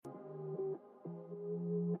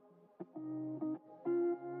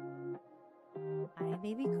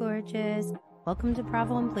gorgeous. Welcome to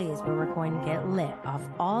Bravo and Blaze, where we're going to get lit off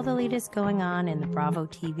all the latest going on in the Bravo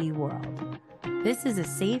TV world. This is a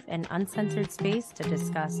safe and uncensored space to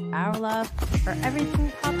discuss our love for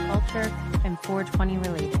everything pop culture and 420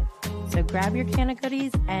 related. So grab your can of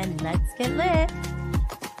goodies and let's get lit.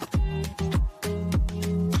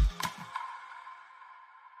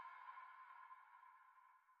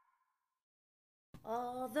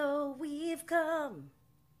 Although we've come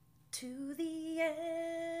to the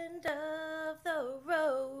end of the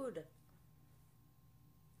road.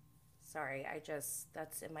 Sorry,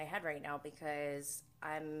 that's in my head right now because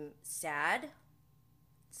I'm sad.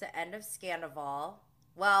 It's the end of Scandoval.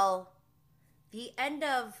 Well, the end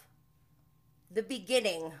of the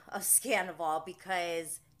beginning of Scandoval,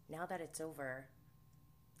 because now that it's over,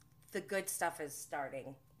 the good stuff is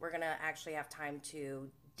starting. We're going to actually have time to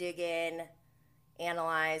dig in,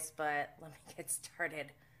 analyze, but let me get started.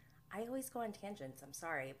 I always go on tangents, I'm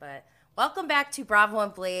sorry, but welcome back to Bravo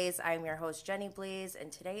and Blaze. I'm your host, Jenny Blaze,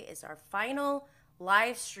 and today is our final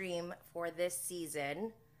live stream for this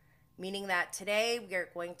season, meaning that today we are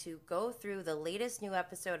going to go through the latest new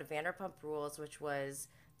episode of Vanderpump Rules, which was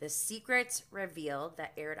The Secrets Revealed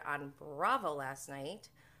that aired on Bravo last night.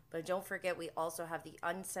 But don't forget, we also have the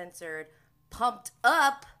uncensored Pumped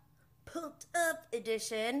Up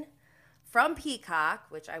edition from Peacock,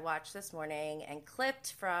 which I watched this morning and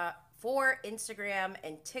clipped for Instagram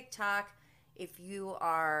and TikTok. If you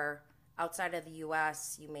are outside of the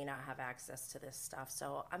U.S., you may not have access to this stuff.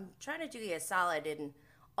 So I'm trying to do you a solid in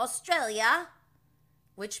Australia,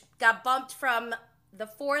 which got bumped from the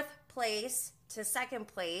 4th place to 2nd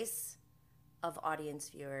place of audience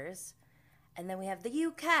viewers. And then we have the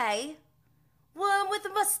UK, one with a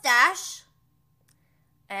mustache,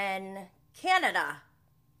 and Canada.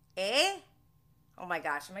 Eh? Oh my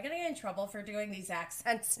gosh, am I going to get in trouble for doing these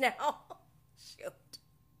accents now? Shoot.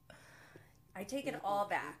 I take it all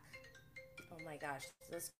back. Oh my gosh,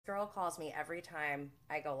 this girl calls me every time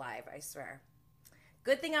I go live, I swear.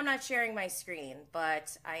 Good thing I'm not sharing my screen,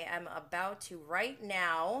 but I am about to right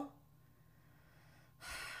now.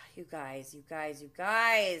 You guys.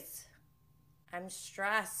 I'm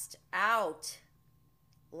stressed out.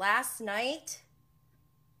 Last night,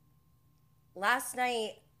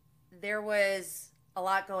 there was a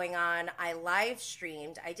lot going on. I live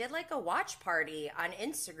streamed. I did like a watch party on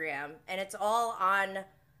Instagram, and it's all on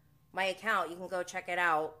my account. You can go check it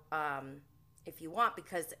out if you want,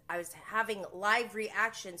 because I was having live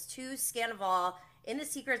reactions to Scandoval in The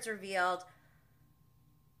Secrets Revealed.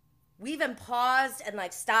 We even paused and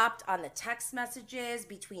stopped on the text messages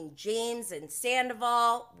between James and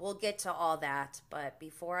Sandoval. We'll get to all that, but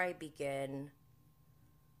before I begin,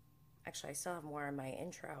 actually, I still have more in my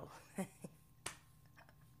intro.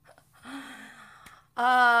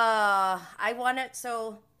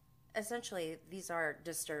 So essentially, these are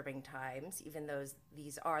disturbing times, even though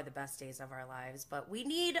these are the best days of our lives. But we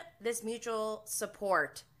need this mutual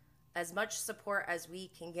support, as much support as we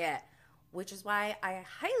can get, which is why I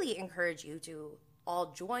highly encourage you to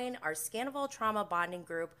all join our Scandoval Trauma Bonding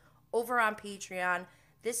Group over on Patreon.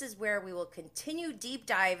 This is where we will continue deep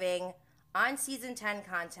diving on Season 10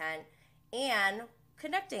 content and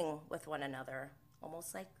connecting with one another,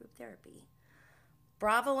 almost like group therapy.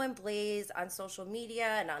 Bravo and Blaze on social media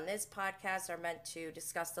and on this podcast are meant to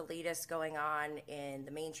discuss the latest going on in the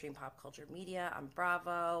mainstream pop culture media on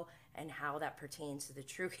Bravo and how that pertains to the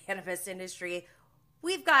true cannabis industry.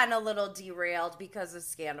 We've gotten a little derailed because of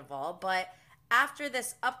Scandoval, but after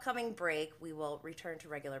this upcoming break, we will return to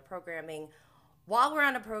regular programming. While we're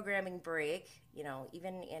on a programming break,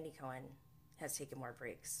 even Andy Cohen has taken more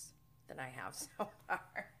breaks than I have so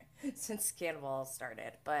far since Scandoval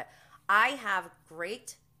started. But I have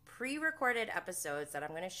great pre-recorded episodes that I'm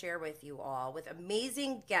going to share with you all with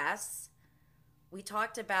amazing guests. We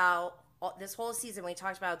talked about this whole season. We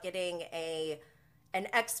talked about getting an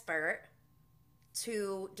expert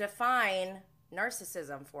to define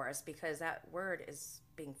narcissism for us, because that word is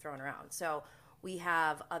being thrown around. So we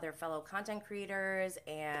have other fellow content creators,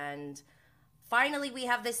 and finally, we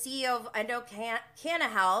have the CEO of Canna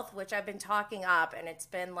Health, which I've been talking up, and it's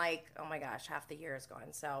been oh my gosh, half the year is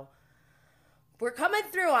gone. So we're coming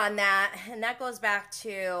through on that, and that goes back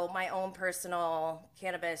to my own personal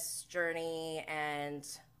cannabis journey and,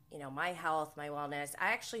 my health, my wellness.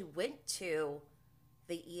 I actually went to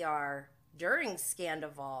the ER during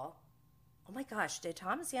Scandoval. Oh my gosh, did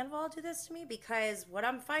Tom Sandoval do this to me? Because what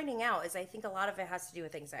I'm finding out is I think a lot of it has to do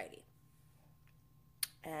with anxiety.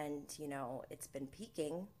 And, it's been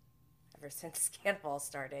peaking ever since Scandoval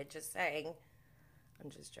started, just saying. I'm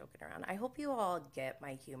just joking around. I hope you all get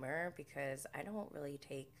my humor because I don't really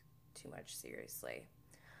take too much seriously.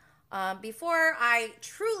 Before I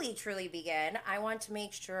truly begin, I want to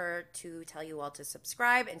make sure to tell you all to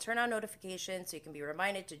subscribe and turn on notifications so you can be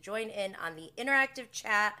reminded to join in on the interactive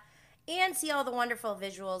chat and see all the wonderful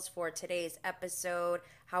visuals for today's episode.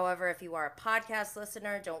 However, if you are a podcast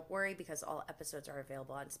listener, don't worry because all episodes are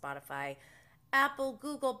available on Spotify, Apple,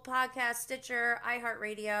 Google Podcast, Stitcher,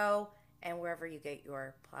 iHeartRadio, and wherever you get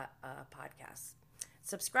your podcasts.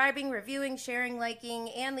 Subscribing, reviewing, sharing, liking,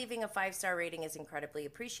 and leaving a 5-star rating is incredibly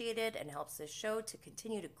appreciated and helps this show to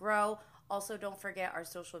continue to grow. Also, don't forget our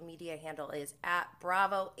social media handle is at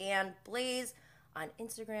Bravo and Blaze on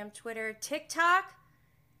Instagram, Twitter, TikTok,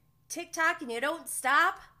 and you don't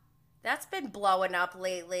stop. That's been blowing up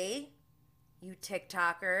lately, you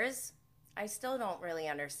TikTokers. I still don't really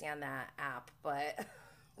understand that app, but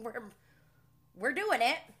we're doing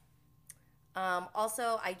it.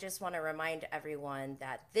 Also, I just want to remind everyone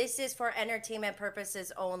that this is for entertainment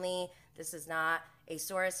purposes only. This is not a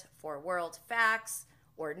source for world facts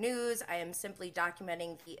or news. I am simply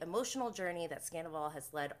documenting the emotional journey that Scandoval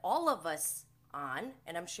has led all of us on,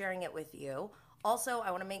 and I'm sharing it with you. Also, I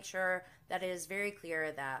want to make sure that it is very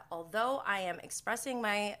clear that although I am expressing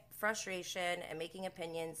my frustration and making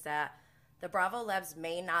opinions that the Bravo Lebs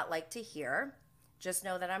may not like to hear, just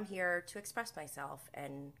know that I'm here to express myself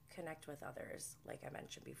and connect with others. Like I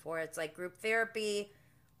mentioned before, it's like group therapy,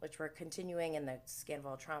 which we're continuing in the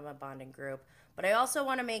Scandoval Trauma Bonding Group. But I also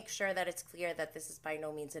want to make sure that it's clear that this is by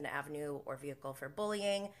no means an avenue or vehicle for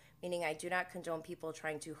bullying, meaning I do not condone people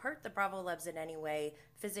trying to hurt the Bravo Lebs in any way,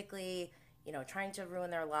 physically, trying to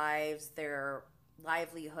ruin their lives, their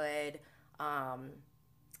livelihood,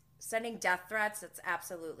 sending death threats. It's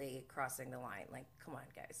absolutely crossing the line. Like, come on,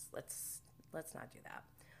 guys, let's not do that.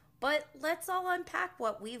 But let's all unpack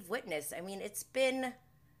what we've witnessed. I mean, it's been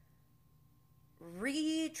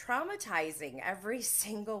re-traumatizing every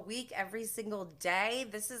single week, every single day.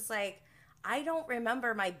 This is like, I don't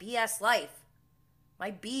remember my BS life,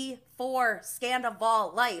 my B4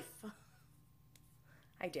 Scandoval life.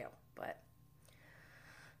 I do, but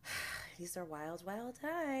these are wild, wild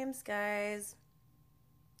times, guys.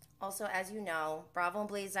 Also, as you know,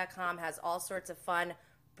 BravoandBlaze.com has all sorts of fun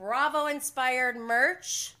Bravo-inspired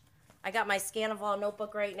merch. I got my Scandoval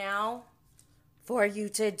notebook right now. For you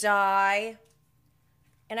to die.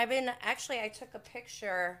 And I took a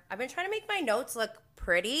picture. I've been trying to make my notes look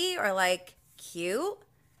pretty or like cute.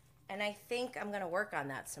 And I think I'm going to work on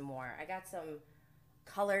that some more. I got some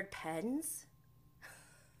colored pens.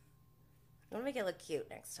 I'm going to make it look cute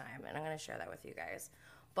next time. And I'm going to share that with you guys.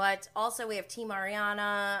 But also we have Team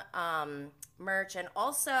Ariana merch. And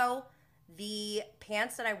also the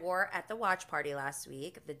pants that I wore at the watch party last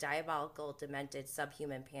week, the Diabolical Demented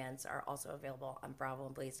Subhuman pants, are also available on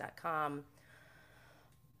BravoandBlaze.com.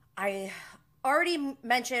 I already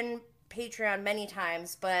mentioned Patreon many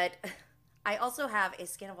times, but I also have a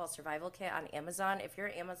Scandoval Survival Kit on Amazon. If you're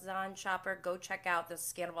an Amazon shopper, go check out the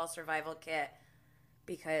Scandoval Survival Kit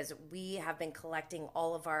because we have been collecting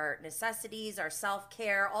all of our necessities, our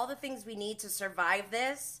self-care, all the things we need to survive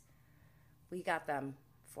this. We got them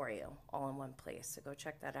for you all in one place, so go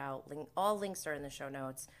check that out. All links are in the show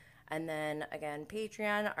notes. And then again,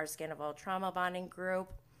 Patreon, our Scandoval Trauma Bonding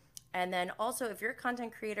Group. And then also, if you're a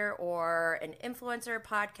content creator or an influencer,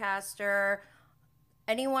 podcaster,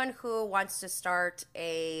 anyone who wants to start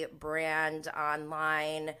a brand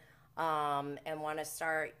online and want to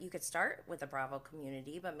start, you could start with the Bravo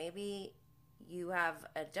community, but maybe you have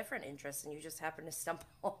a different interest and you just happen to stumble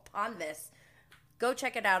upon this. Go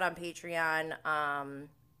check it out on Patreon.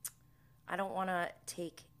 I don't want to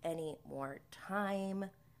take any more time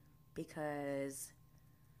because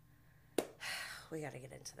we got to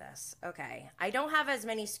get into this. Okay. I don't have as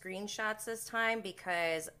many screenshots this time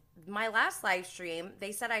because my last live stream,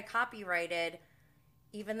 they said I copyrighted,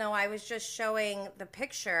 even though I was just showing the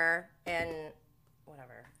picture and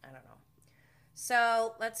whatever. I don't know.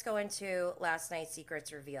 So let's go into last night's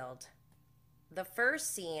Secrets Revealed. The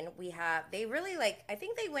first scene they really I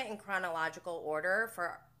think they went in chronological order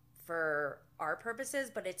for our purposes,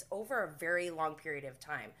 but it's over a very long period of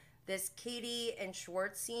time. This Katie and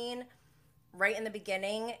Schwartz scene right in the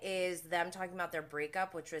beginning is them talking about their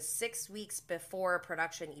breakup, which was 6 weeks before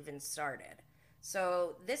production even started.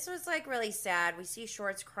 So this was really sad. We see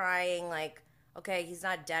Schwartz crying, okay, he's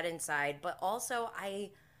not dead inside, but also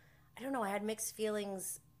I don't know, I had mixed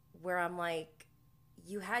feelings where I'm like,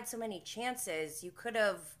 you had so many chances, you could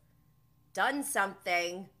have done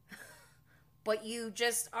something, but you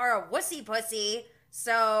just are a wussy pussy.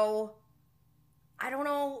 So I don't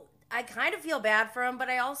know. I kind of feel bad for him, but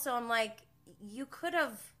I also am like, you could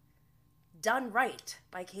have done right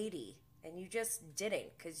by Katie, and you just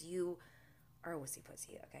didn't because you are a wussy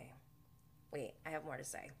pussy. Okay. Wait, I have more to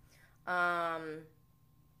say. Um,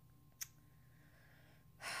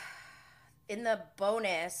 in the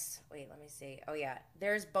bonus, wait, let me see. Oh, yeah,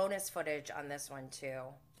 there's bonus footage on this one, too.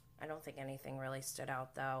 I don't think anything really stood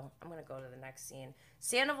out, though. I'm going to go to the next scene.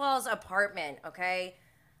 Sandoval's apartment, okay?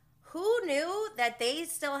 Who knew that they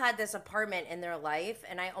still had this apartment in their life?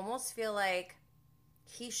 And I almost feel like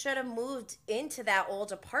he should have moved into that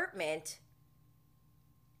old apartment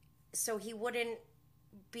so they wouldn't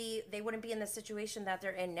be in the situation that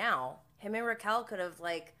they're in now. Him and Raquel could have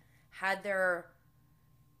like had their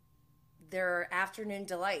afternoon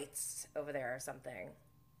delights over there or something.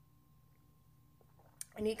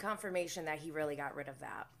 I need confirmation that he really got rid of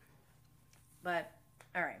that. But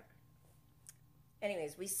all right.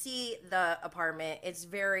 Anyways, we see the apartment. It's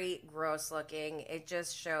very gross looking. It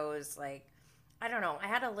just shows like, I don't know. I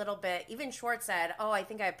had a little bit, even Schwartz said, oh, I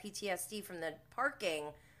think I have PTSD from the parking,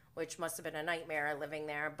 which must have been a nightmare living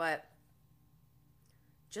there. But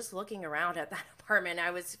just looking around at that apartment,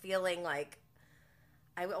 I was feeling like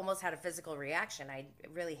I almost had a physical reaction. I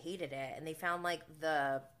really hated it. And they found like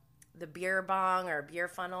the beer bong or beer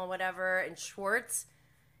funnel, whatever. And Schwartz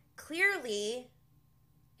clearly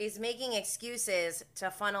is making excuses to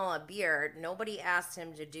funnel a beer. Nobody asked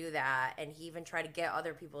him to do that. And he even tried to get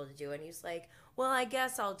other people to do it. And he's like, well, I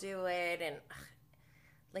guess I'll do it. And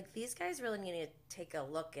like, these guys really need to take a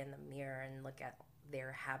look in the mirror and look at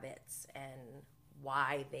their habits and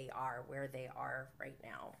why they are where they are right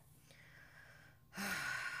now.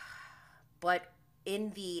 But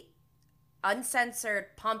in the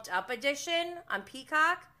uncensored pumped up edition on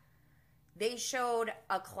Peacock, they showed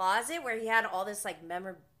a closet where he had all this like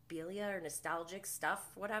memorabilia or nostalgic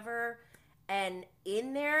stuff, whatever. And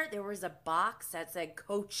in there was a box that said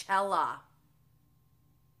Coachella.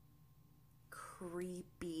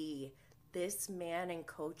 Creepy. This man in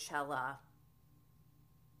Coachella.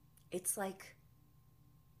 It's like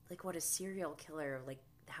what a serial killer, like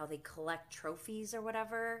how they collect trophies or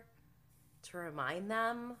whatever to remind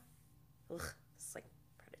them. Ugh, it's like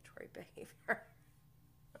predatory behavior.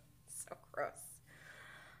 So gross.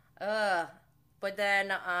 But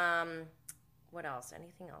then, what else?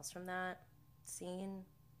 Anything else from that scene?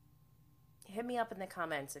 Hit me up in the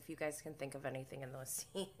comments if you guys can think of anything in those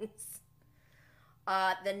scenes.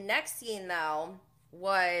 The next scene, though,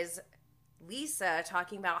 was Lisa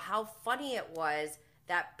talking about how funny it was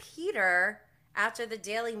that Peter, after the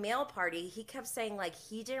Daily Mail party, he kept saying, like,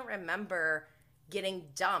 he didn't remember getting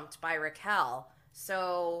dumped by Raquel.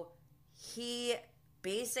 So he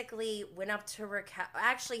basically went up to Raquel.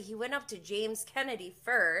 Actually, he went up to James Kennedy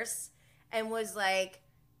first and was like,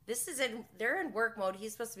 they're in work mode.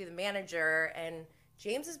 He's supposed to be the manager. And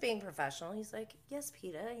James is being professional. He's like, yes,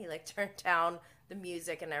 Peter. He like turned down the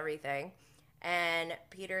music and everything. And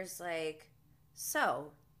Peter's like,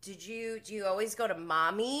 so do you always go to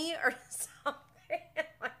mommy or something?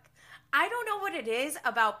 Like, I don't know what it is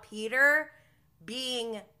about Peter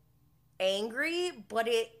being angry, but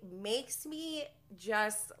it makes me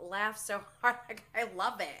just laugh so hard. Like, I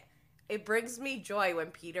love it. It brings me joy when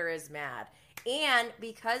Peter is mad. And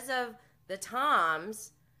because of the Tom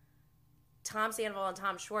Sandoval and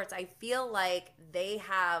Tom Schwartz, I feel like they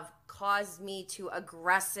have caused me to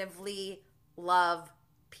aggressively love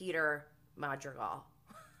Peter Madrigal.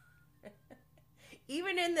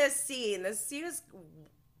 Even in this scene is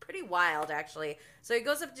pretty wild, actually. So he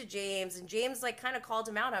goes up to James, and James like kind of called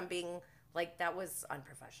him out on being like, that was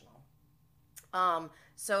unprofessional.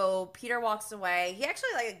 So Peter walks away. He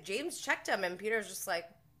actually, like, James checked him, and Peter's just like,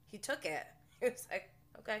 he took it. He was like,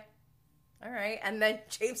 okay, all right. And then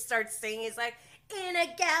James starts singing. He's like, in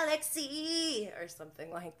a galaxy or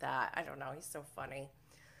something like that. I don't know. He's so funny.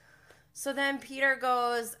 So then Peter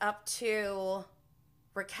goes up to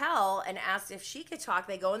Raquel and asks if she could talk.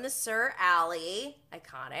 They go in the Sir Alley.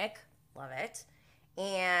 Iconic. Love it.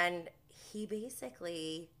 And he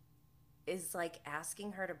basically is like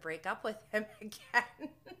asking her to break up with him again.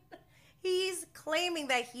 He's claiming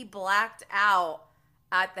that he blacked out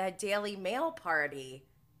at the Daily Mail party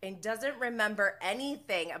and doesn't remember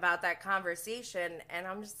anything about that conversation. And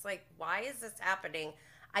I'm just like, why is this happening?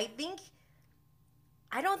 I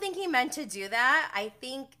don't think he meant to do that. I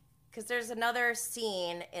think because there's another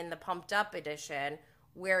scene in the Pumped Up edition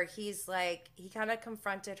where he's like, he kind of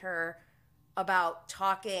confronted her about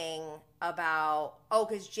talking about,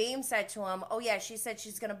 because James said to him, oh yeah, she said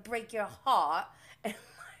she's going to break your heart. And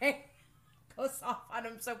like, goes off on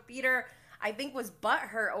him. So Peter, I think, was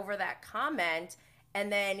butthurt over that comment.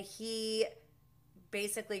 And then he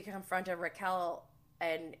basically confronted Raquel,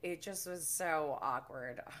 and it just was so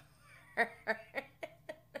awkward.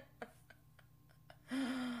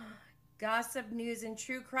 Gossip News and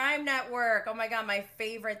True Crime Network. Oh my God, my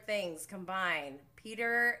favorite things combined.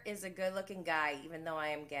 Peter is a good looking guy. Even though I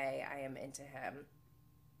am gay, I am into him.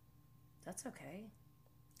 That's okay.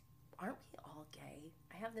 Aren't we all gay?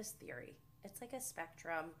 I have this theory. It's like a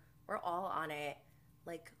spectrum. We're all on it.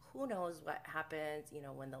 Like, who knows what happens,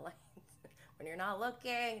 when the lights, when you're not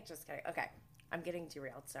looking. Just kidding. Okay, I'm getting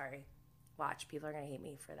derailed. Sorry. Watch. People are going to hate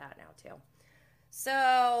me for that now, too.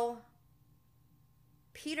 So,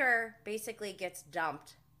 Peter basically gets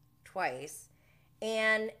dumped twice.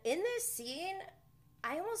 And in this scene,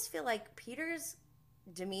 I almost feel like Peter's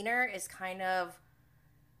demeanor is kind of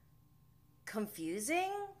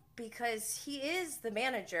confusing because he is the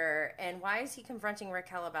manager. And why is he confronting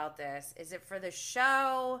Raquel about this? Is it for the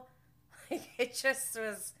show? It just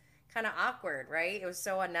was kind of awkward, right? It was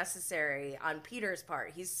so unnecessary on Peter's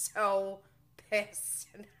part. He's so pissed,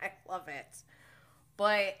 and I love it.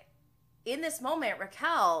 But in this moment,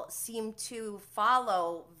 Raquel seemed to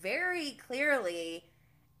follow very clearly,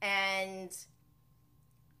 and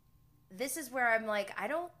this is where I'm like, I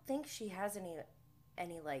don't think she has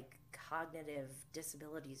any like cognitive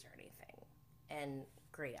disabilities or anything. And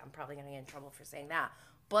great, I'm probably gonna get in trouble for saying that,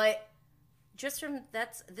 but this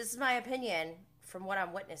is my opinion from what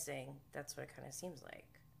I'm witnessing. That's what it kind of seems like,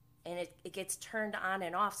 and it gets turned on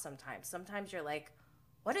and off sometimes. Sometimes you're like,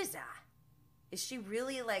 what is that? Is she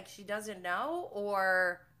really like she doesn't know?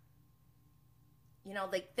 Or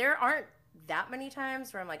like there aren't that many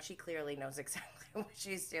times where I'm like, she clearly knows exactly what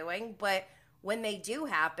she's doing. But when they do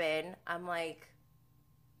happen, I'm like,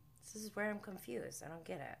 this is where I'm confused. I don't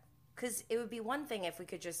get it. Because it would be one thing if we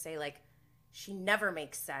could just say, like, she never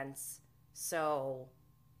makes sense, so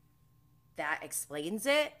that explains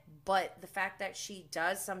it. But the fact that she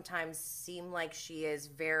does sometimes seem like she is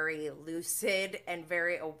very lucid and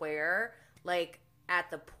very aware, like at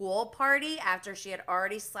the pool party after she had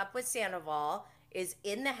already slept with Sandoval, is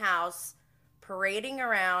in the house parading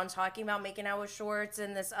around talking about making out with Schwartz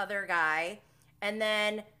and this other guy. And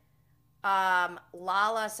then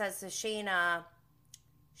Lala says to Shayna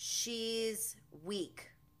she's weak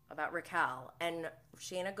about Raquel, and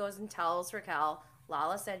Shayna goes and tells Raquel,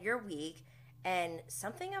 Lala said you're weak. And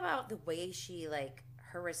something about the way she, like,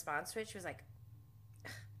 her response to it, she was like,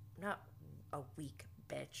 I'm not a weak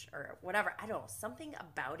bitch or whatever. I don't know. Something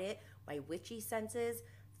about it, my witchy senses,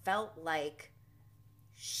 felt like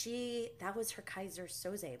that was her Kaiser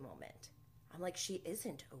Soze moment. I'm like, she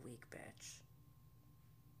isn't a weak bitch.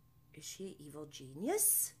 Is she an evil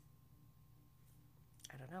genius?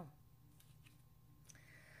 I don't know.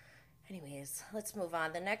 Anyways, let's move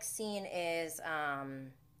on. The next scene is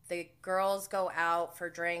the girls go out for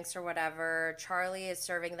drinks or whatever. Charlie is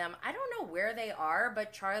serving them. I don't know where they are,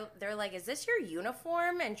 but they're like, is this your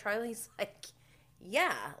uniform? And Charlie's like,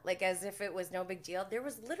 yeah, like as if it was no big deal. There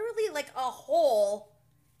was literally like a hole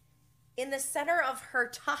in the center of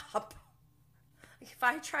her top. If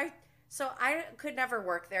I tried, so I could never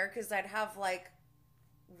work there because I'd have like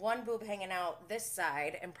one boob hanging out this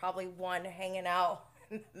side and probably one hanging out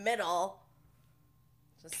in the middle.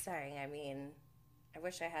 Just saying, I mean, I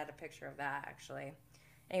wish I had a picture of that, actually.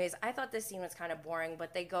 Anyways, I thought this scene was kind of boring,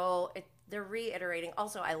 but they're reiterating.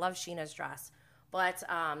 Also, I love Sheena's dress. But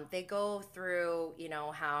they go through,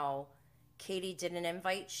 how Katie didn't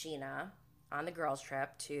invite Sheena on the girls'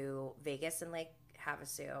 trip to Vegas and Lake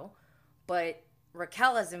Havasu, but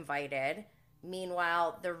Raquel is invited.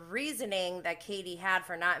 Meanwhile, the reasoning that Katie had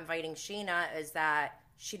for not inviting Sheena is that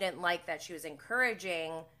she didn't like that she was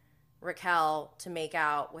encouraging Raquel to make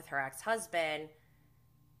out with her ex-husband.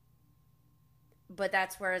 But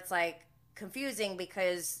that's where it's like confusing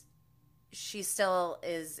because she still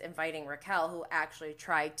is inviting Raquel, who actually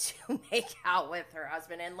tried to make out with her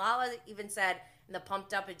husband. And Lala even said in the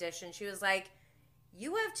Pumped Up edition, she was like,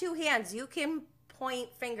 you have two hands. You can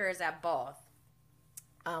point fingers at both,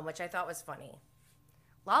 which I thought was funny.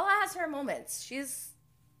 Lala has her moments.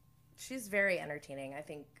 She's very entertaining. I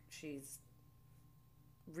think she's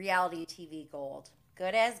reality TV gold.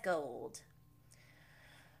 Good as gold.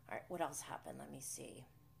 All right, what else happened? Let me see.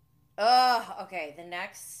 Okay. The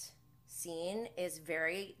next scene is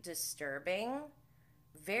very disturbing,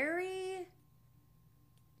 very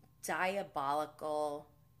diabolical,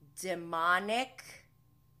 demonic.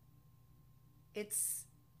 It's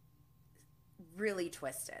really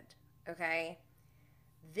twisted, okay?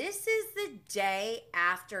 This is the day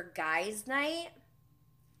after guys' night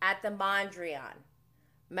at the Mondrian.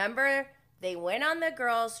 Remember, they went on the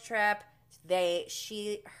girls' trip.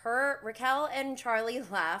 Raquel and Charlie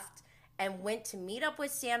left and went to meet up with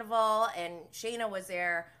Sandoval, and Shayna was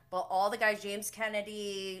there, but all the guys, James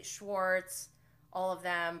Kennedy, Schwartz, all of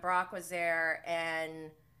them, Brock was there,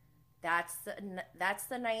 and That's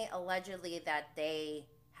the night allegedly that they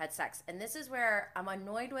had sex. And this is where I'm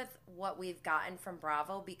annoyed with what we've gotten from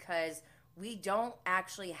Bravo, because we don't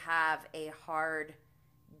actually have a hard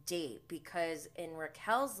date. Because in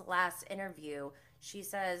Raquel's last interview, she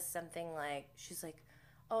says something like, she's like,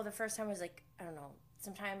 oh, the first time was like, I don't know,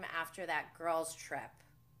 sometime after that girls' trip.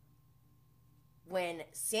 When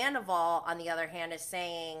Sandoval, on the other hand, is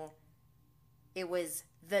saying it was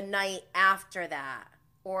the night after that,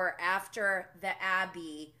 or after the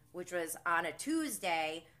Abbey, which was on a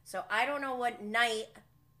Tuesday. So I don't know what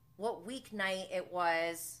weeknight it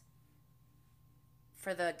was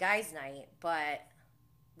for the guys' night, but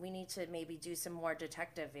we need to maybe do some more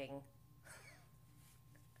detectiving.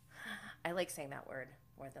 I like saying that word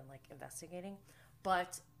more than like investigating,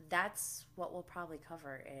 but that's what we'll probably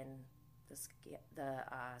cover in the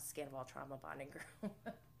Scandoval trauma bonding group.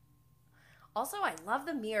 Also, I love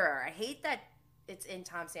the mirror. I hate that it's in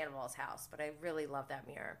Tom Sandoval's house, but I really love that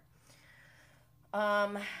mirror.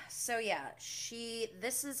 So yeah,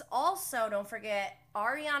 this is also, don't forget,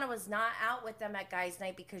 Ariana was not out with them at guys'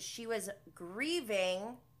 night because she was grieving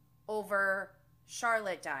over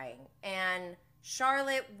Charlotte dying. And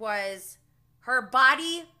Charlotte her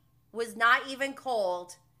body was not even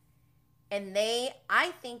cold. And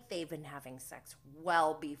I think they've been having sex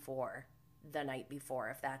well before the night before,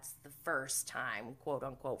 if that's the first time, quote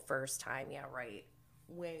unquote, first time. Yeah, right.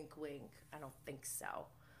 Wink, wink. I don't think so.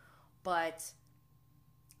 But,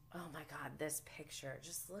 oh my God, this picture.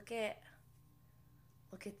 Just look at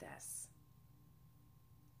this.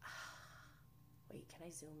 Wait, can I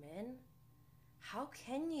zoom in? How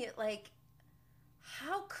can you,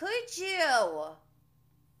 how could you?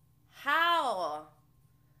 How?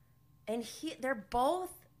 And they're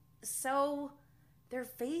both so, their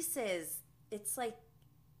faces, it's like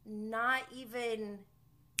not even,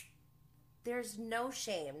 there's no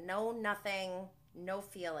shame, no nothing, no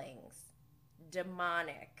feelings.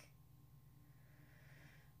 Demonic.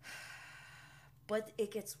 But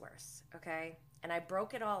it gets worse, okay? And I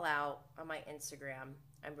broke it all out on my Instagram.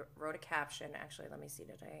 I wrote a caption. Actually, let me see.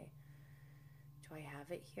 Do I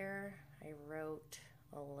have it here? I wrote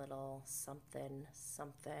a little something.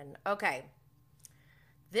 Okay.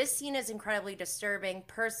 This scene is incredibly disturbing.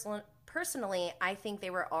 Personally, I think they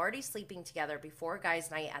were already sleeping together before guys'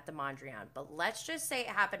 night at the Mondrian. But let's just say it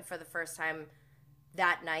happened for the first time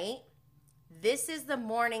that night. This is the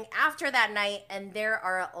morning after that night, and there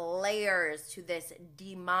are layers to this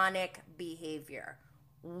demonic behavior.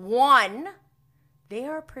 One, they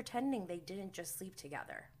are pretending they didn't just sleep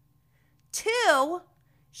together. Two,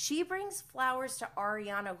 she brings flowers to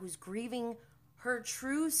Ariana, who's grieving her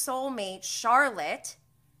true soulmate, Charlotte.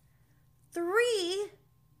 Three,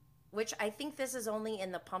 which I think this is only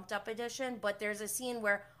in the pumped up edition, but there's a scene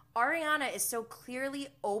where Ariana is so clearly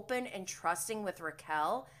open and trusting with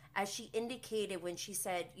Raquel, as she indicated when she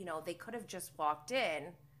said, they could have just walked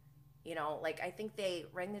in. I think they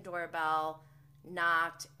rang the doorbell,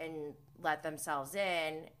 knocked, and let themselves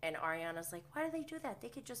in. And Ariana's like, why do they do that? They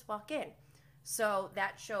could just walk in. So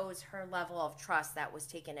that shows her level of trust that was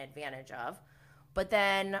taken advantage of. But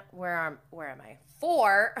then, where am I?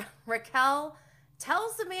 4, Raquel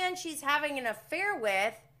tells the man she's having an affair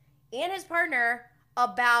with and his partner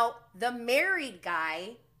about the married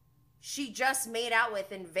guy she just made out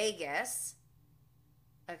with in Vegas.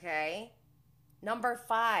 Okay. Number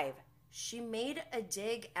 5, she made a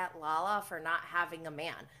dig at Lala for not having a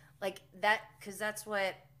man. Because that's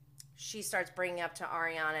what she starts bringing up to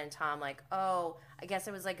Ariana and Tom. Oh, I guess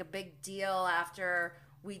it was a big deal after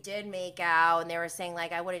we did make out. And they were saying,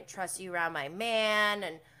 I wouldn't trust you around my man.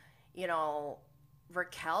 And,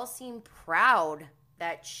 Raquel seemed proud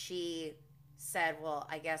that she said, well,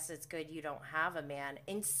 I guess it's good you don't have a man.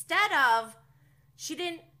 Instead of,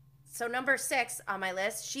 so number 6 on my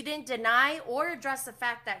list, she didn't deny or address the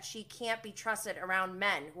fact that she can't be trusted around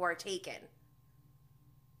men who are taken.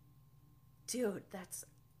 Dude,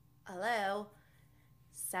 hello.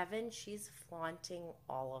 7, she's flaunting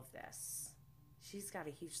all of this. She's got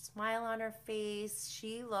a huge smile on her face.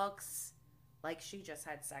 She looks like she just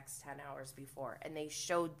had sex 10 hours before, and they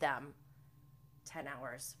showed them 10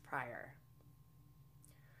 hours prior.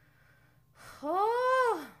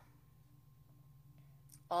 Oh.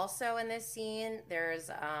 Also in this scene, there's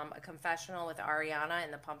a confessional with Ariana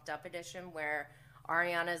in the Pumped Up edition where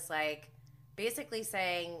Ariana's basically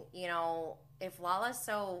saying, if Lala's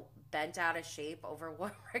so bent out of shape over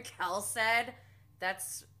what Raquel said,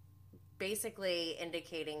 that's basically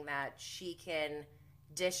indicating that she can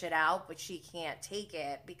dish it out, but she can't take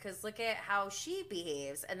it, because look at how she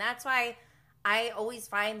behaves. And that's why I always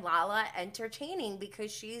find Lala entertaining,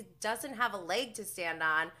 because she doesn't have a leg to stand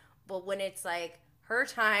on, But when it's like her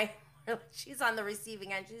time, she's on the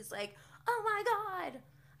receiving end, she's like, oh my God,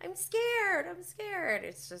 I'm scared. I'm scared.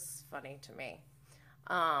 It's just funny to me.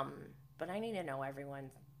 But I need to know everyone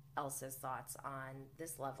else's thoughts on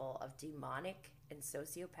this level of demonic and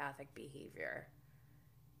sociopathic behavior.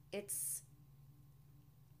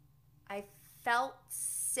 I felt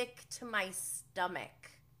sick to my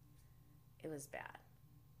stomach. It was bad.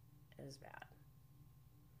 It was bad.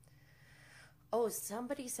 Oh,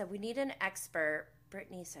 somebody said we need an expert.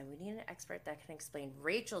 Brittany said we need an expert that can explain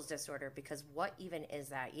Rachel's disorder because what even is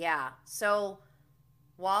that? Yeah. So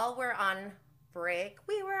while we're on break,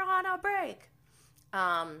 we were on a break.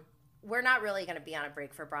 We're not really going to be on a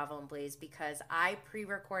break for Bravo and Blaze because I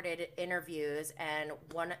pre-recorded interviews, and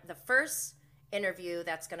the first interview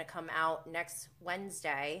that's going to come out next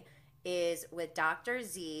Wednesday is with Dr.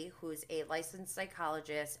 Z, who's a licensed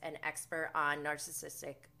psychologist and expert on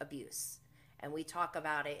narcissistic abuse. And we talk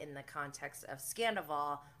about it in the context of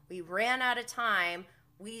Scandoval. We ran out of time.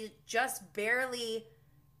 We just barely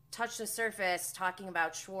touched the surface talking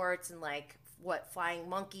about Schwartz and like what flying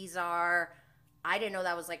monkeys are. I didn't know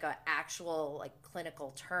that was like an actual like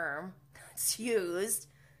clinical term that's used.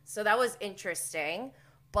 So that was interesting.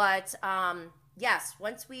 But yes,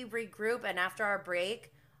 once we regroup and after our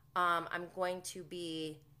break, I'm going to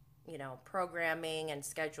be, programming and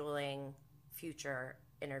scheduling future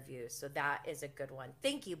interviews. So that is a good one.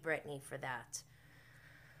 Thank you, Brittany, for that.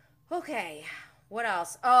 Okay, what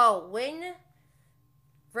else? Oh, when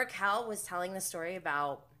Raquel was telling the story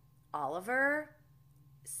about Oliver,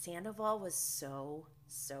 Sandoval was so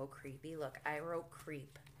creepy. Look, I wrote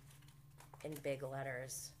creep in big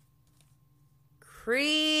letters.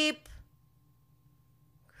 Creep.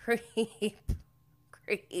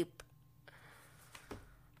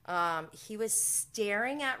 He was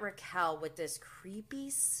staring at Raquel with this creepy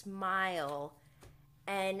smile,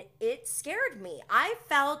 and it scared me. I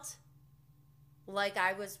felt like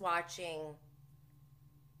I was watching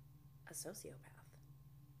a sociopath.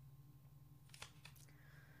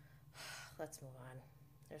 Let's move on.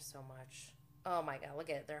 There's so much. Oh my God, look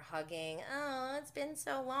at it. They're hugging. Oh, it's been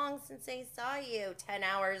so long since I saw you. 10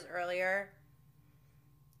 hours earlier.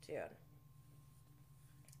 Dude.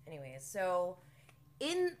 Anyways, so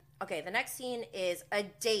the next scene is a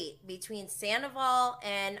date between Sandoval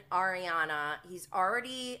and Ariana. He's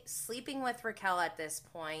already sleeping with Raquel at this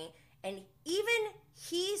point, and even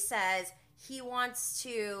he says he wants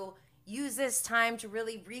to use this time to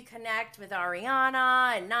really reconnect with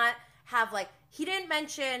Ariana and not have he didn't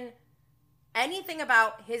mention anything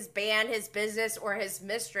about his band, his business, or his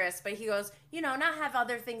mistress, but he goes, not have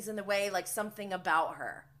other things in the way, like something about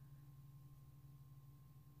her.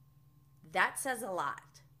 That says a lot,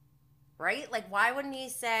 right? Like, why wouldn't he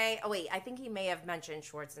say, oh wait, I think he may have mentioned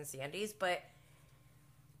Schwartz and Sandy's, but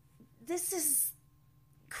this is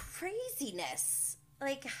craziness.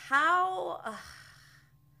 Like, how,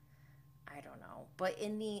 I don't know. But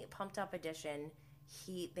in the Pumped Up edition,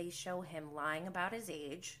 they show him lying about his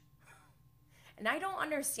age. And I don't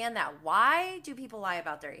understand that. Why do people lie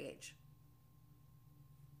about their age?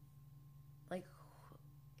 Like,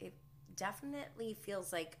 it definitely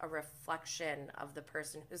feels like a reflection of the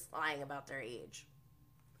person who's lying about their age.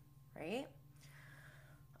 Right?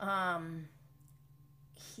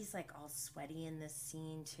 He's like all sweaty in this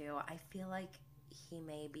scene too. I feel like he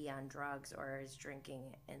may be on drugs or is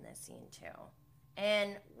drinking in this scene too.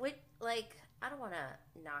 And I don't want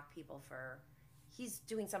to knock people for, he's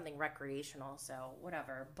doing something recreational, so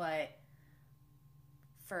whatever. But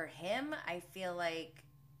for him, I feel like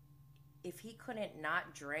if he couldn't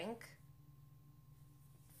not drink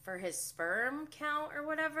for his sperm count or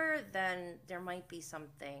whatever, then there might be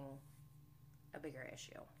something, a bigger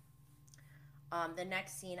issue. The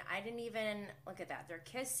next scene, I didn't even look at that. They're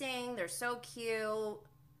kissing. They're so cute.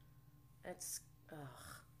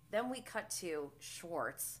 Then we cut to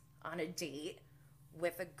Schwartz on a date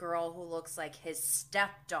with a girl who looks like his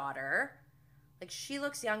stepdaughter. Like, she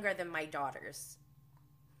looks younger than my daughters.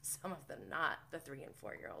 Some of them, not the 3 and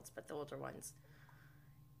 4-year-olds, but the older ones.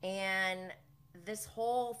 And this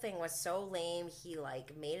whole thing was so lame. He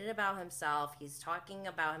made it about himself. He's talking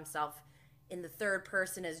about himself in the third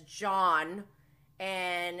person as John,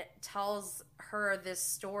 and tells her this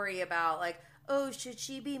story about oh, should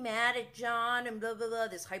she be mad at John and blah blah blah,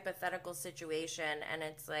 this hypothetical situation. And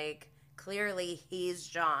it's clearly he's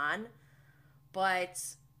John, but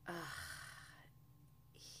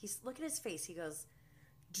look at his face. He goes,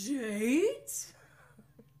 date?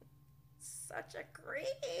 Such a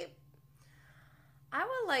creep. I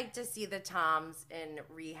would like to see the Toms in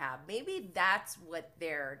rehab. Maybe that's what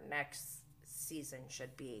their next season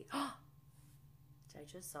should be. Did I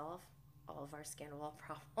just solve all of our Scandoval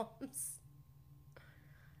problems?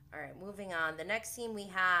 All right, moving on. The next scene we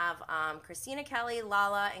have Christina Kelly,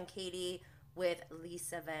 Lala, and Katie with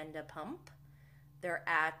Lisa Vanderpump. They're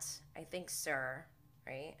at, I think, Sir,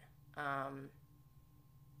 right?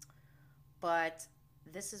 But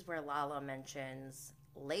this is where Lala mentions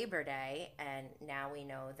Labor Day, and now we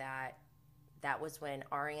know that that was when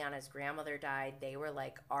Ariana's grandmother died. They were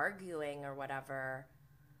like arguing or whatever,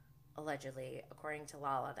 allegedly, according to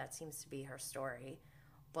Lala. That seems to be her story.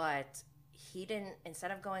 But he didn't,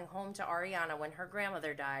 instead of going home to Ariana when her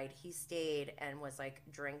grandmother died, he stayed and was like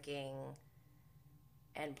drinking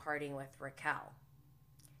and partying with Raquel.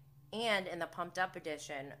 And in the Pumped Up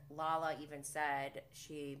edition, Lala even said,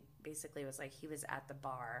 she basically was like, he was at the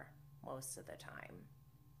bar most of the time,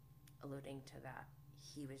 alluding to that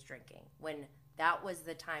he was drinking. When that was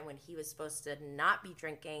the time when he was supposed to not be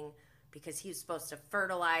drinking because he was supposed to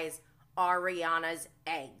fertilize Ariana's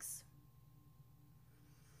eggs.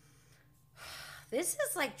 This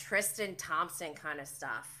is like Tristan Thompson kind of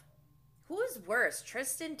stuff. Who is worse,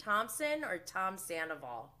 Tristan Thompson or Tom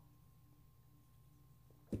Sandoval?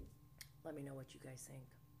 Let me know what you guys think.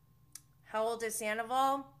 How old is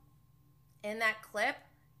Sandoval? In that clip,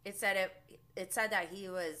 it said that he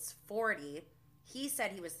was 40. He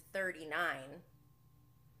said he was 39. I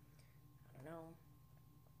don't know.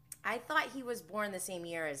 I thought he was born the same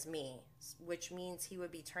year as me, which means he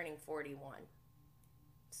would be turning 41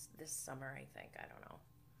 this summer, I think. I don't know.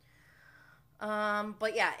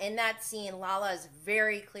 But yeah, in that scene, Lala is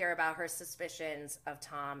very clear about her suspicions of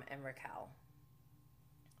Tom and Raquel.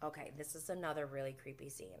 Okay, this is another really creepy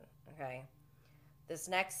scene, okay? This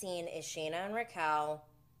next scene is Shayna and Raquel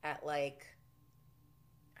at, like,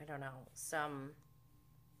 I don't know, some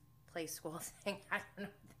play school thing. I don't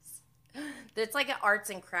know this. It's like an arts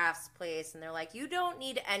and crafts place, and they're like, you don't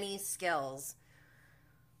need any skills.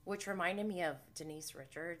 Which reminded me of Denise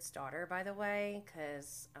Richards' daughter, by the way,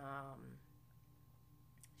 because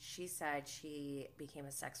she said she became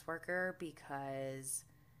a sex worker because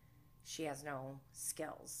she has no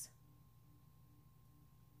skills.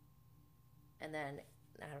 And then,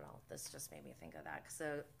 I don't know, this just made me think of that. Because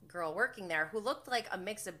a girl working there who looked like a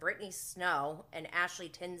mix of Brittany Snow and Ashley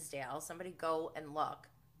Tisdale, somebody go and look.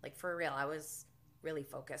 Like, for real, I was really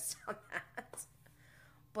focused on that.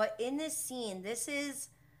 But in this scene, this is,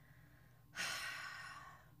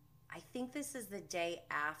 I think this is the day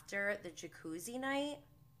after the jacuzzi night.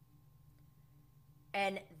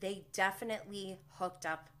 And they definitely hooked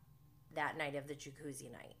up that night of the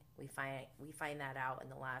jacuzzi night. We find that out in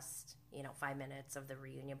the last, 5 minutes of the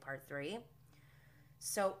reunion part 3.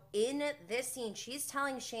 So in this scene, she's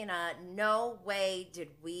telling Shayna, no way did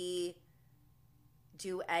we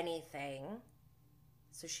do anything.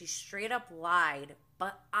 So she straight up lied.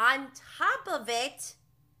 But on top of it,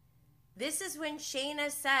 this is when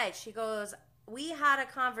Shayna said, she goes, we had a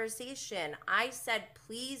conversation. I said,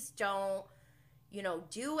 please don't,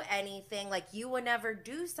 do anything. Like, you would never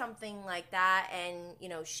do something like that. And,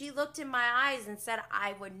 she looked in my eyes and said,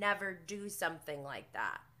 I would never do something like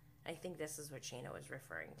that. I think this is what Shayna was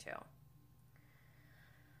referring to.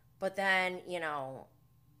 But then,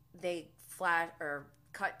 they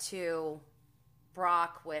cut to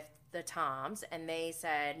Brock with the Toms, and they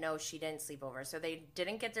said, no, she didn't sleep over. So they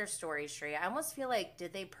didn't get their story straight. I almost feel like,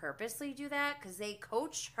 did they purposely do that? Because they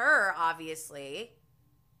coached her, obviously.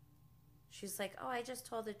 She's like, oh, I just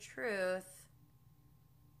told the truth,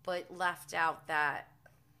 but left out that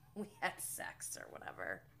we had sex or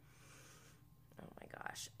whatever. Oh my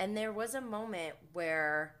gosh. And there was a moment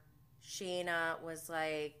where Shayna was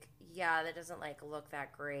like, yeah, that doesn't look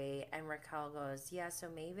that great. And Raquel goes, yeah, so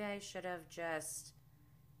maybe I should have just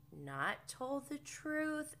not told the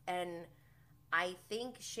truth. And I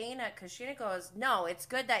think because Shayna goes, no, it's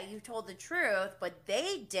good that you told the truth, but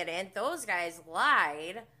they didn't. Those guys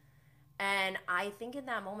lied. And I think in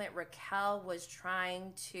that moment, Raquel was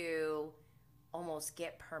trying to almost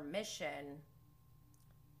get permission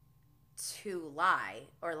to lie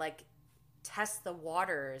or test the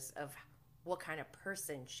waters of what kind of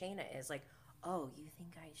person Shayna is. Like, oh, you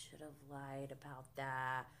think I should have lied about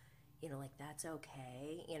that? That's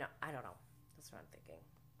okay. I don't know. That's what I'm thinking.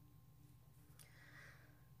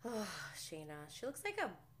 Oh, Shayna. She looks like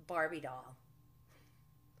a Barbie doll.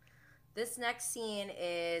 This next scene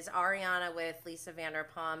is Ariana with Lisa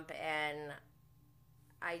Vanderpump, and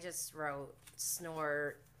I just wrote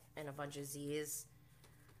snort and a bunch of Z's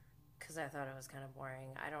because I thought it was kind of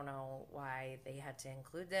boring. I don't know why they had to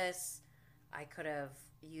include this. I could have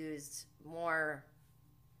used more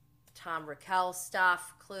Tom Raquel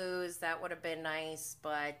stuff, clues. That would have been nice,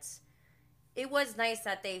 but it was nice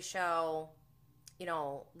that they show,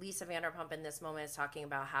 Lisa Vanderpump in this moment is talking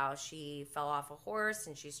about how she fell off a horse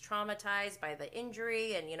and she's traumatized by the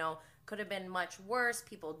injury and, could have been much worse.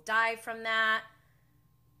 People die from that.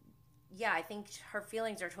 Yeah, I think her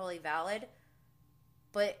feelings are totally valid.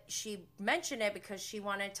 But she mentioned it because she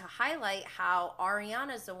wanted to highlight how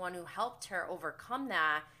Ariana's the one who helped her overcome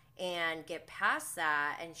that and get past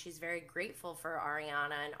that. And she's very grateful for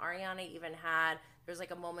Ariana. And Ariana even there's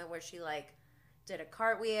like a moment where she like did a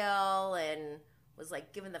cartwheel and was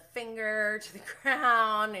like giving the finger to the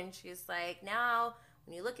ground. And she's like, now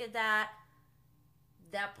when you look at that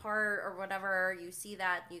part or whatever, you see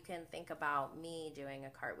that, you can think about me doing a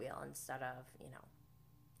cartwheel instead of,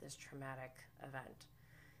 this traumatic event.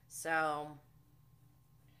 So,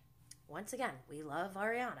 once again, we love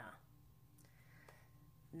Ariana.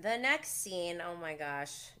 The next scene, oh my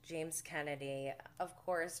gosh, James Kennedy. Of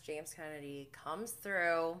course, James Kennedy comes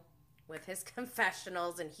through with his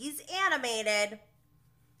confessionals and he's animated.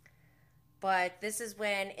 But this is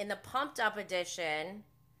when, in the pumped up edition,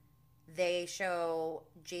 they show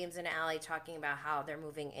James and Allie talking about how they're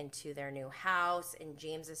moving into their new house. And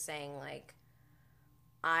James is saying, like,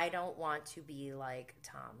 I don't want to be like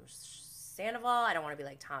Tom Sandoval. I don't want to be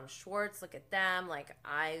like Tom Schwartz. Look at them.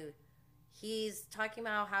 He's talking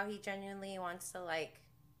about how he genuinely wants to, like,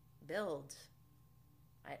 build.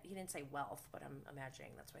 He didn't say wealth, but I'm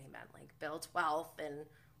imagining that's what he meant. Like, build wealth and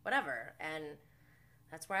whatever. And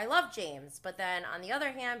that's where I love James. But then on the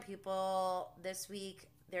other hand, people this week,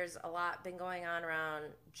 there's a lot been going on around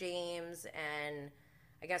James and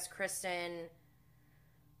I guess Kristen.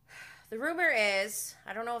 The rumor is,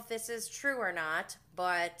 I don't know if this is true or not,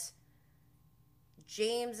 but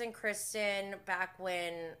James and Kristen, back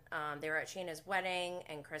when they were at Shayna's wedding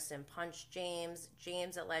and Kristen punched James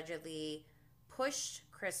allegedly pushed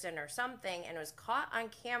Kristen or something and was caught on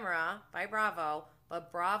camera by Bravo,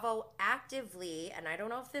 but Bravo actively, and I don't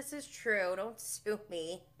know if this is true, don't sue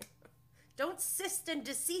me, don't cease and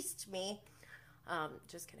desist me,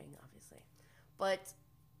 just kidding, obviously, but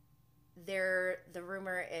the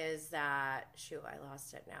rumor is that, shoot, I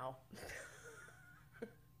lost it now.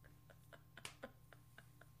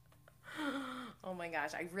 Oh my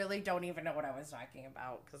gosh, I really don't even know what I was talking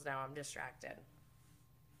about because now I'm distracted.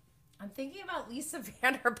 I'm thinking about Lisa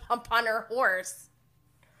Vanderpump on her horse.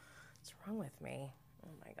 What's wrong with me? Oh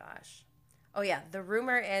my gosh. Oh yeah, the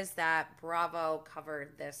rumor is that Bravo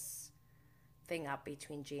covered this thing up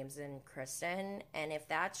between James and Kristen, and if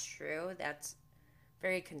that's true, that's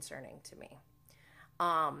very concerning to me.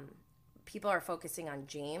 People are focusing on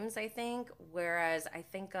James, I think, whereas I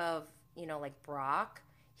think of, like Brock,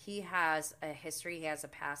 he has a history, he has a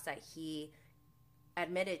past that he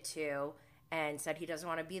admitted to and said he doesn't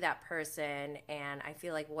want to be that person. And I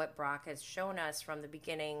feel like what Brock has shown us from the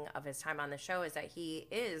beginning of his time on the show is that he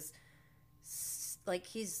is, like,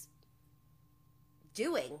 he's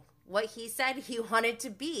doing what he said he wanted to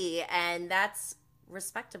be, and that's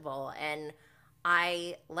respectable. And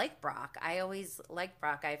I like Brock. I always liked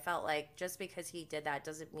Brock. I felt like just because he did that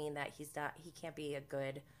doesn't mean that he can't be a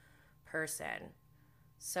good person.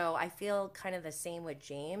 So I feel kind of the same with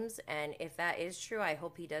James. And if that is true, I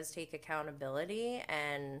hope he does take accountability.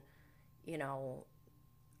 And,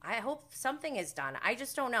 I hope something is done. I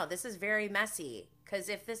just don't know. This is very messy. Because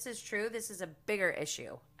if this is true, this is a bigger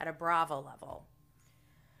issue at a Bravo level.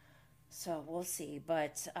 So we'll see.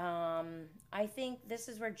 But I think this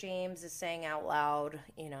is where James is saying out loud,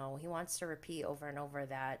 he wants to repeat over and over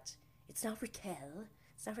that it's not Raquel.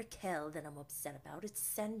 It's not Raquel that I'm upset about. It's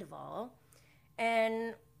Sandoval.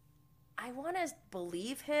 And I want to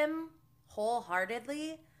believe him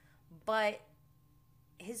wholeheartedly, but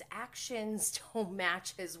his actions don't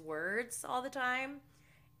match his words all the time.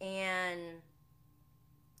 And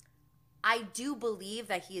I do believe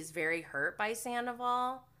that he is very hurt by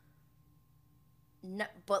Sandoval. No,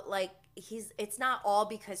 but it's not all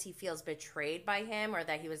because he feels betrayed by him or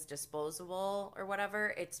that he was disposable or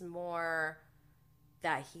whatever. It's more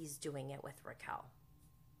that he's doing it with Raquel,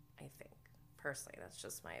 I think. Personally, that's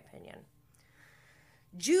just my opinion.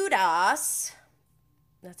 Judas.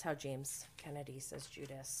 That's how James Kennedy says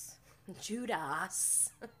Judas.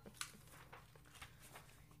 Judas.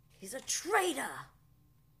 He's a traitor.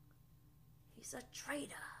 He's a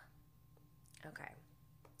traitor. Okay.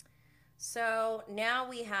 So now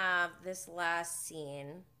we have this last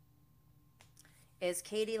scene. Is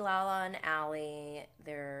Katie, Lala, and Allie,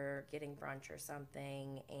 they're getting brunch or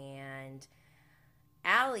something, and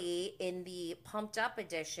Allie, in the Pumped Up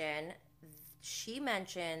edition, she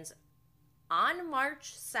mentions on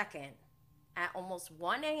March 2nd at almost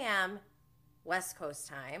 1 a.m. West Coast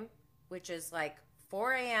time, which is like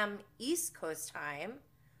 4 a.m. East Coast time,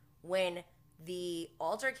 when the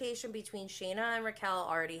altercation between Shayna and Raquel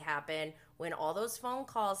already happened, when all those phone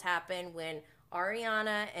calls happened, when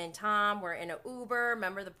Ariana and Tom were in an Uber.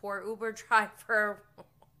 Remember the poor Uber driver?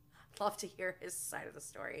 Love to hear his side of the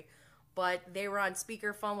story. But they were on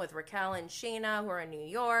speakerphone with Raquel and Shayna, who are in New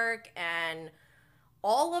York, and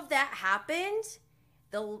all of that happened.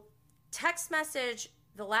 The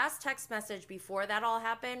last text message before that all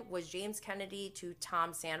happened was James Kennedy to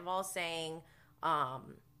Tom Sandoval saying, oh,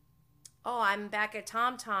 I'm back at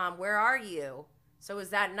Tom. Where are you? So it was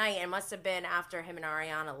that night. It must have been after him and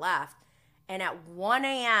Ariana left. And at 1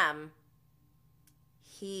 a.m.,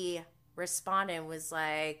 he responded and was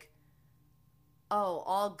like, oh,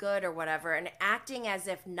 all good or whatever, and acting as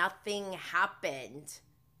if nothing happened,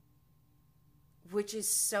 which is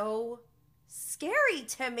so scary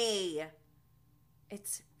to me.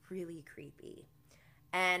 It's really creepy.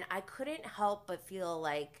 And I couldn't help but feel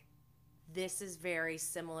like this is very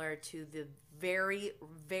similar to the very,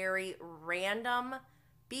 very random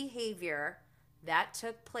behavior that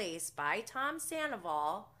took place by Tom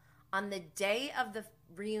Sandoval on the day of the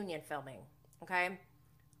reunion filming. Okay?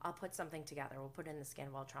 I'll put something together. We'll put it in the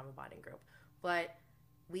Scandoval Trauma Bonding group. But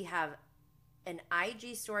we have an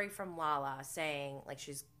IG story from Lala saying, like,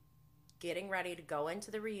 she's getting ready to go into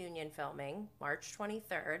the reunion filming, March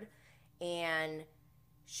 23rd, and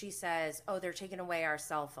she says, oh, they're taking away our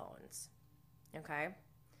cell phones. Okay?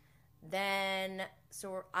 Then,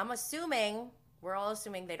 so we're all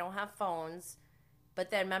assuming they don't have phones, but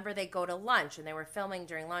then remember they go to lunch, and they were filming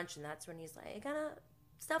during lunch, and that's when he's like, you gotta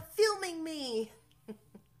stop filming me. I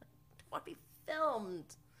don't want to be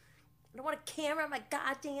filmed. I don't want a camera on my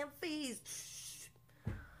goddamn face.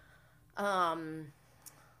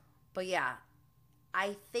 But yeah,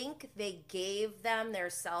 I think they gave them their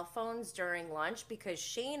cell phones during lunch because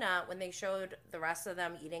Shayna, when they showed the rest of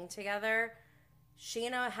them eating together,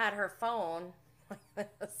 Shayna had her phone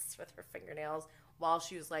like this with her fingernails while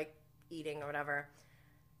she was like eating or whatever.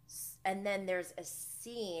 And then there's a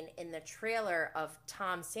scene in the trailer of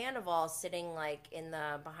Tom Sandoval sitting like in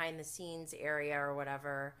the behind the scenes area or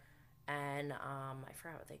whatever. And I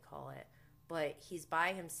forgot what they call it, but he's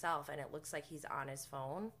by himself and it looks like he's on his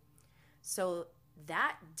phone. So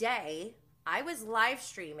that day, I was live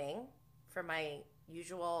streaming for my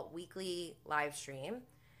usual weekly live stream.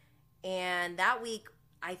 And that week,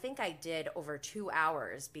 I think I did over 2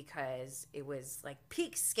 hours because it was like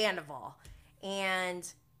peak Scandoval.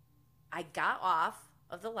 And I got off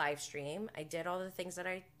of the live stream. I did all the things that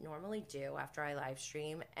I normally do after I live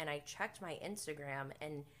stream. And I checked my Instagram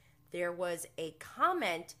and there was a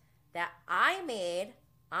comment that I made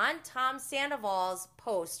on Tom Sandoval's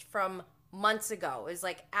post from months ago. It was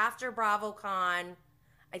like after BravoCon.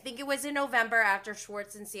 I think it was in November after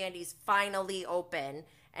Schwartz and Sandy's finally open.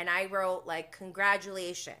 And I wrote like,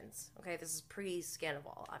 congratulations. Okay, this is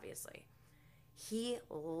pre-Scandoval, obviously. He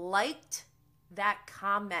liked that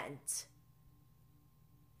comment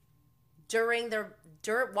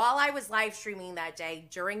while I was live streaming that day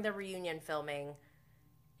during the reunion filming.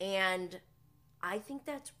 And I think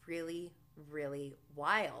that's really, really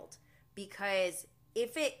wild because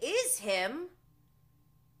if it is him,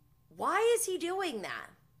 why is he doing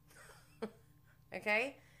that?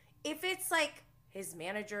 Okay? If it's like his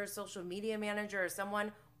manager, social media manager, or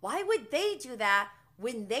someone, why would they do that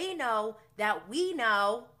when they know that we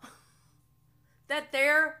know that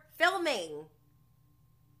they're filming?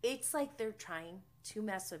 It's like they're trying to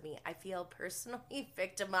mess with me. I feel personally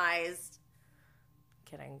victimized.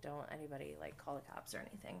 Kidding. Don't anybody like call the cops or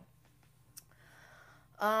anything.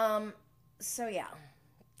 So yeah,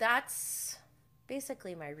 that's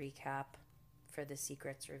basically my recap for the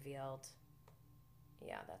secrets revealed.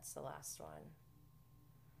 Yeah, that's the last one.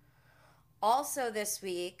 Also this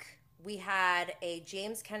week, we had a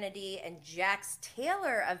James Kennedy and Jax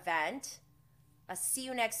Taylor event, a See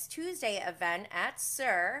You Next Tuesday event at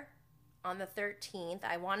SUR on the 13th.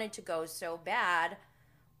 I wanted to go so bad,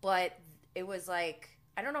 but it was like,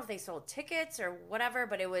 I don't know if they sold tickets or whatever,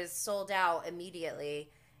 but it was sold out immediately.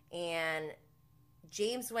 And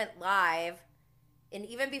James went live. And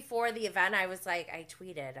even before the event, I was like, I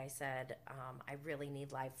tweeted, I said, I really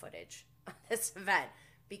need live footage on this event.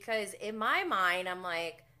 Because in my mind, I'm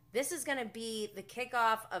like, this is going to be the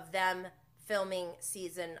kickoff of them filming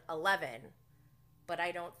season 11. But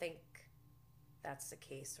I don't think that's the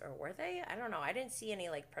case. Or were they? I don't know. I didn't see any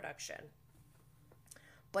like production.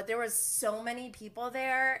 But there was so many people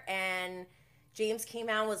there, and James came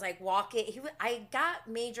out and was like walking. I got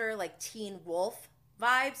major like Teen Wolf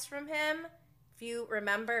vibes from him. If you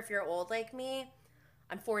remember, if you're old like me,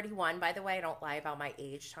 I'm 41, by the way. I don't lie about my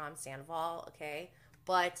age, Tom Sandoval, okay?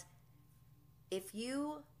 But if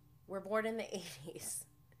you were born in the 80s.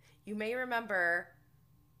 You may remember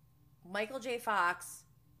Michael J. Fox,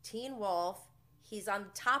 Teen Wolf. He's on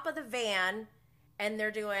top of the van, and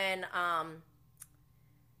they're doing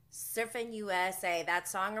Surfing USA, that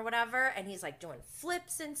song or whatever, and he's like doing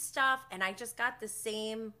flips and stuff, and I just got the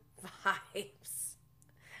same vibes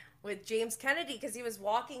with James Kennedy because he was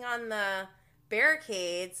walking on the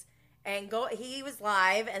barricades and he was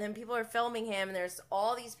live, and then people are filming him, and there's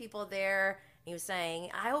all these people there. He was saying,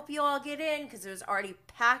 I hope you all get in, because it was already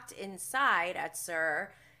packed inside at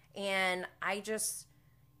Sir. And I just,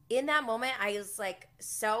 in that moment, I was like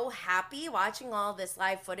so happy watching all this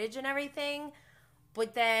live footage and everything.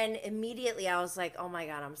 But then immediately I was like, oh my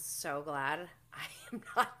God, I'm so glad I am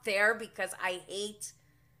not there, because I hate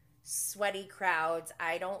sweaty crowds.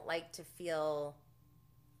 I don't like to feel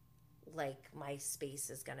like my space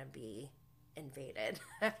is going to be invaded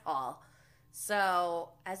at all. So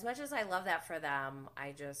as much as I love that for them,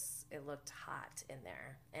 it looked hot in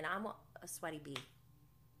there. And I'm a sweaty bee.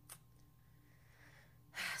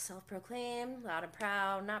 Self-proclaimed, loud and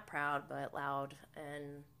proud. Not proud, but loud.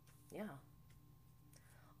 And yeah.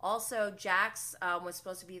 Also, Jax was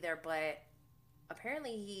supposed to be there, but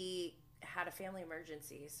apparently he had a family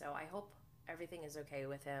emergency. So I hope everything is okay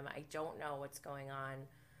with him. I don't know what's going on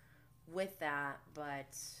with that,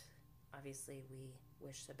 but obviously we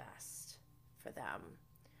wish the best for them.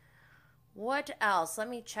 What else? Let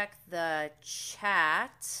me check the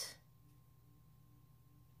chat.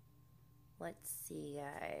 Let's see,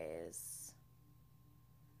 guys.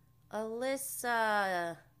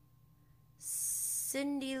 Alyssa,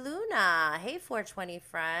 Cindy Luna. Hey, 420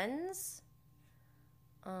 friends.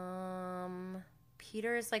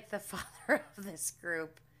 Peter is like the father of this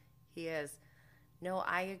group. He is. No,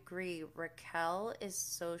 I agree. Raquel is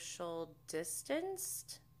social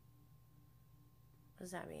distanced. What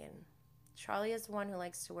does that mean? Charlie is the one who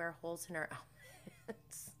likes to wear holes in her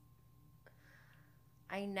outfits.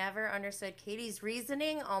 I never understood Katie's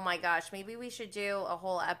reasoning. Oh my gosh, maybe we should do a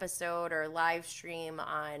whole episode or live stream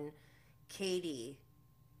on Katie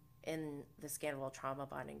in the Scandoval trauma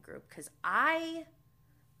bonding group, because I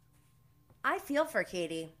feel for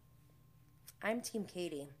Katie. I'm team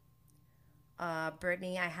Katie.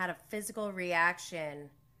 Brittany, I had a physical reaction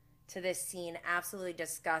to this scene. Absolutely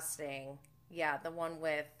disgusting. Yeah, the one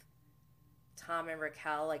with Tom and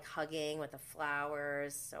Raquel like hugging with the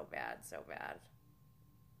flowers. So bad, so bad.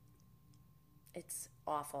 It's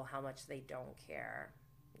awful how much they don't care.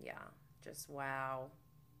 Yeah, just wow.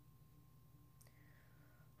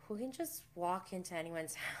 Who can just walk into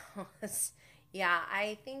anyone's house? Yeah,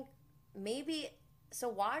 I think maybe... So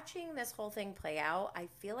watching this whole thing play out, I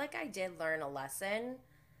feel like I did learn a lesson.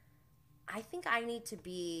 I think I need to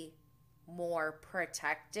be more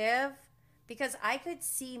protective, because I could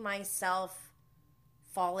see myself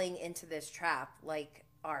falling into this trap like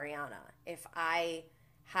Ariana. If I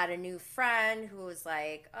had a new friend who was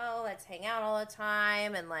like, oh, let's hang out all the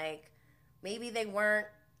time, and like maybe they weren't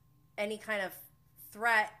any kind of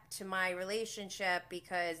threat to my relationship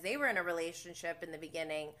because they were in a relationship in the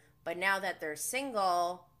beginning, but now that they're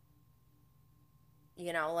single,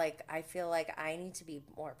 you know, like I feel like I need to be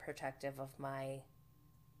more protective of my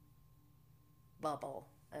bubble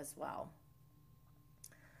as well.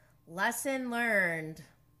 Lesson learned.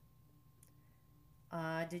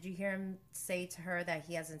 Did you hear him say to her that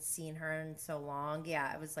he hasn't seen her in so long?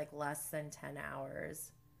 Yeah, it was like less than 10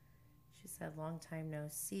 hours. She said, long time no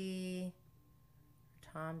see.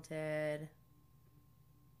 Tom did.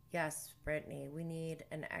 Yes, Brittany, we need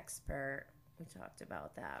an expert. We talked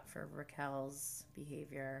about that for Raquel's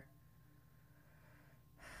behavior.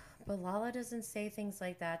 But Lala doesn't say things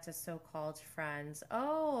like that to so-called friends.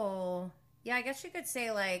 Oh, yeah, I guess you could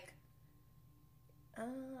say like, I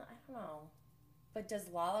don't know. But does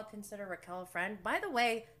Lala consider Raquel a friend? By the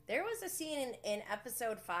way, there was a scene in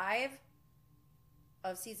episode 5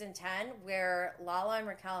 of season 10 where Lala and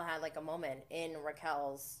Raquel had like a moment in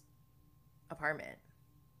Raquel's apartment.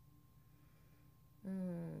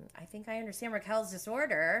 I think I understand Raquel's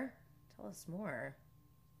disorder. Tell us more.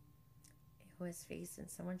 Ew, his face. And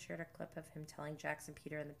someone shared a clip of him telling Jax and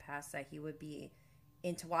Peter in the past that he would be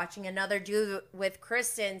into watching another dude with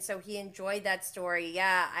Kristen, so he enjoyed that story.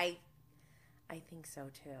 Yeah, I think so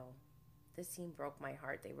too. This scene broke my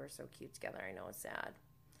heart. They were so cute together. I know, it's sad.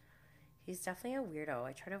 He's definitely a weirdo.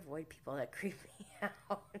 I try to avoid people that creep me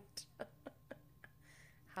out.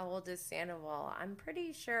 How old is Sandoval? I'm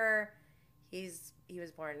pretty sure he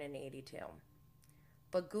was born in 82.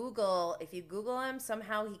 But Google, if you Google him,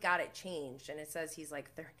 somehow he got it changed, and it says he's like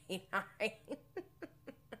 39.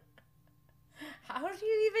 How do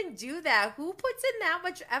you even do that? Who puts in that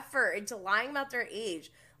much effort into lying about their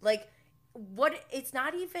age? Like, what? It's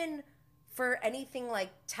not even for anything like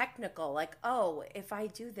technical. Like, oh, if I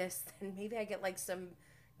do this, then maybe I get like some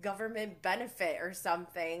government benefit or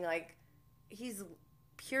something. Like, he's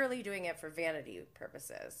purely doing it for vanity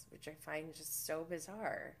purposes, which I find just so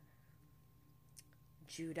bizarre.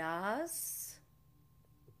 Judas.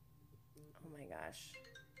 Oh my gosh.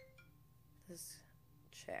 This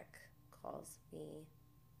chick calls me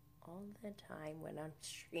all the time when I'm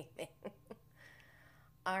streaming.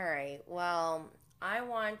 All right. Well, I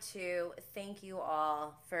want to thank you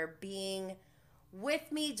all for being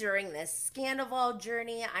with me during this Scandoval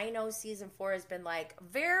journey. I know season 4 has been like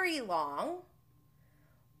very long,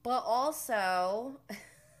 but also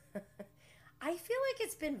I feel like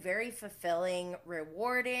it's been very fulfilling,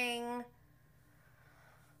 rewarding.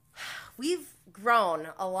 We've grown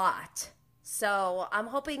a lot. So I'm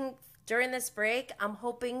hoping during this break, I'm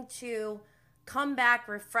hoping to come back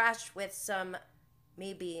refreshed with some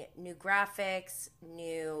maybe new graphics,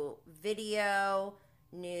 new video,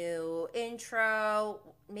 new intro,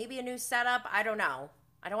 maybe a new setup. I don't know.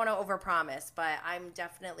 I don't want to overpromise, but I'm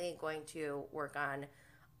definitely going to work on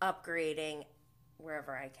upgrading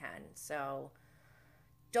wherever I can. So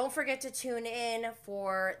don't forget to tune in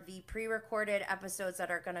for the pre-recorded episodes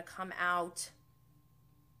that are going to come out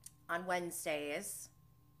on Wednesdays.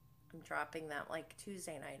 I'm dropping that like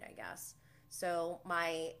Tuesday night, I guess. So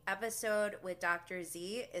my episode with Dr.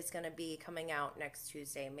 Z is going to be coming out next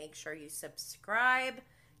Tuesday. Make sure you subscribe,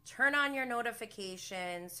 turn on your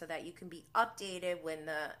notifications so that you can be updated when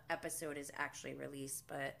the episode is actually released.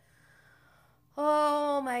 But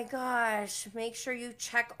oh my gosh, make sure you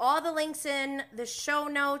check all the links in the show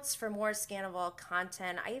notes for more Scandoval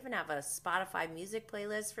content. I even have a Spotify music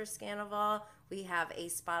playlist for Scandoval. We have a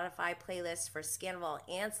Spotify playlist for Scandoval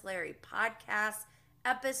ancillary podcasts,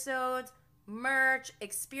 episodes, merch,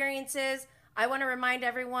 experiences. I want to remind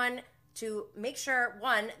everyone to make sure,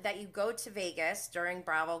 one, that you go to Vegas during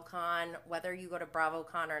BravoCon, whether you go to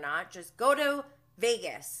BravoCon or not, just go to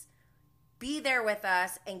Vegas. Be there with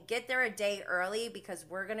us and get there a day early because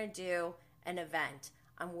we're going to do an event.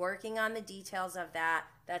 I'm working on the details of that.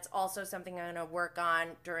 That's also something I'm going to work on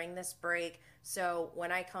during this break. So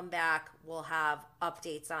when I come back, we'll have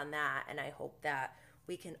updates on that. And I hope that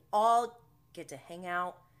we can all get to hang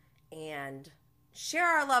out and share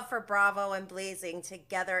our love for Bravo and Blazing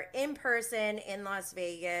together in person in Las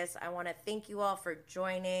Vegas. I want to thank you all for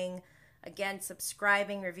joining. Again,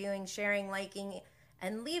 subscribing, reviewing, sharing, liking,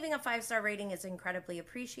 and leaving a 5-star rating is incredibly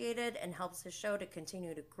appreciated and helps the show to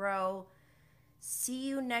continue to grow. See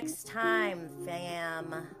you next time,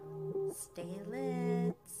 fam. Stay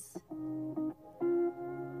lit.